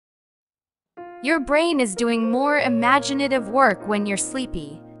Your brain is doing more imaginative work when you're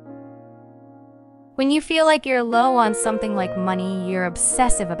sleepy. When you feel like you're low on something like money, you're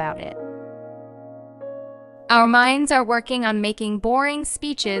obsessive about it. Our minds are working on making boring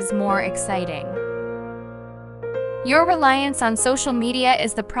speeches more exciting. Your reliance on social media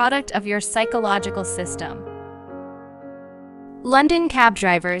is the product of your psychological system. London cab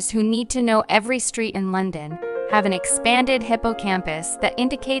drivers who need to know every street in London have an expanded hippocampus that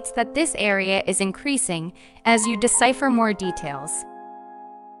indicates that this area is increasing as you decipher more details.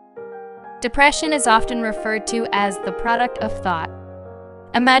 Depression is often referred to as the product of thought.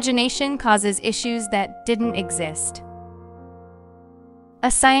 Imagination causes issues that didn't exist.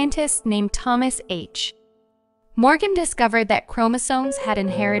 A scientist named Thomas H. Morgan discovered that chromosomes had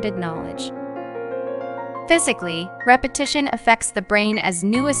inherited knowledge. Physically, repetition affects the brain as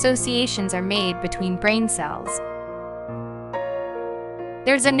new associations are made between brain cells.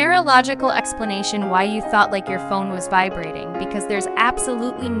 There's a neurological explanation why you thought like your phone was vibrating, because there's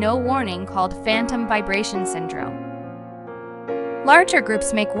absolutely no warning called phantom vibration syndrome. Larger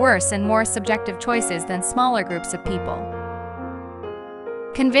groups make worse and more subjective choices than smaller groups of people.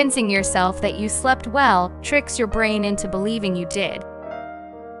 Convincing yourself that you slept well tricks your brain into believing you did.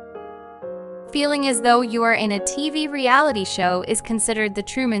 Feeling as though you are in a TV reality show is considered the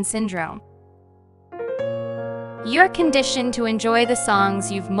Truman Syndrome. You're conditioned to enjoy the songs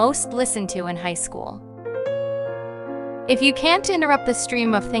you've most listened to in high school. If you can't interrupt the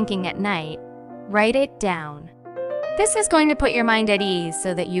stream of thinking at night, write it down. This is going to put your mind at ease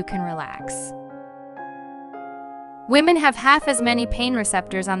so that you can relax. Women have half as many pain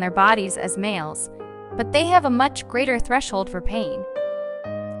receptors on their bodies as males, but they have a much greater threshold for pain.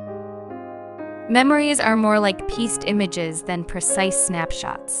 Memories are more like pieced images than precise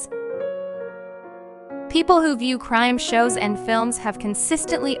snapshots. People who view crime shows and films have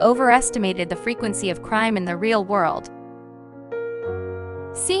consistently overestimated the frequency of crime in the real world.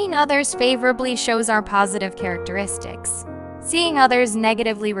 Seeing others favorably shows our positive characteristics. Seeing others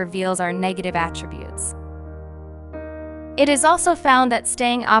negatively reveals our negative attributes. It is also found that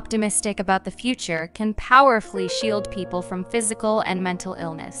staying optimistic about the future can powerfully shield people from physical and mental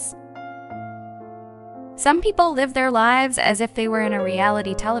illness. Some people live their lives as if they were in a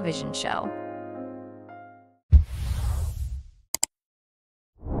reality television show.